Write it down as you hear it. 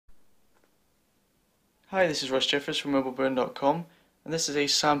Hi, this is Russ Jeffers from mobileburn.com, and this is a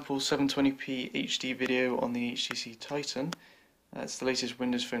sample 720p HD video on the HTC Titan. It's the latest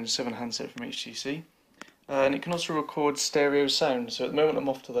Windows Phone 7 handset from HTC, and it can also record stereo sound. So at the moment I'm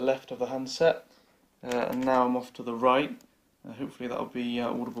off to the left of the handset, and now I'm off to the right. Hopefully that'll be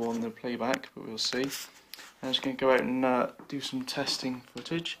audible on the playback, but we'll see. I'm just going to go out and do some testing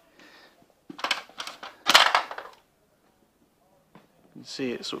footage. You can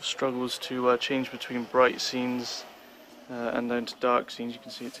see it sort of struggles to change between bright scenes and down to dark scenes. You can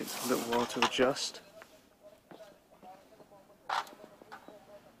see it takes a little while to adjust.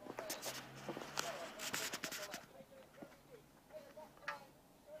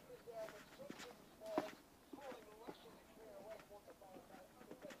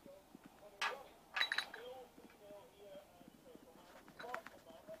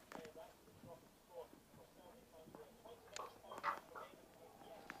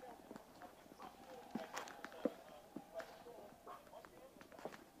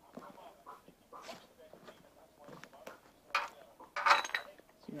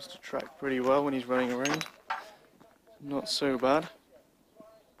 Seems to track pretty well when he's running around. Not so bad.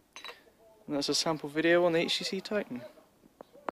 And that's a sample video on the HTC Titan.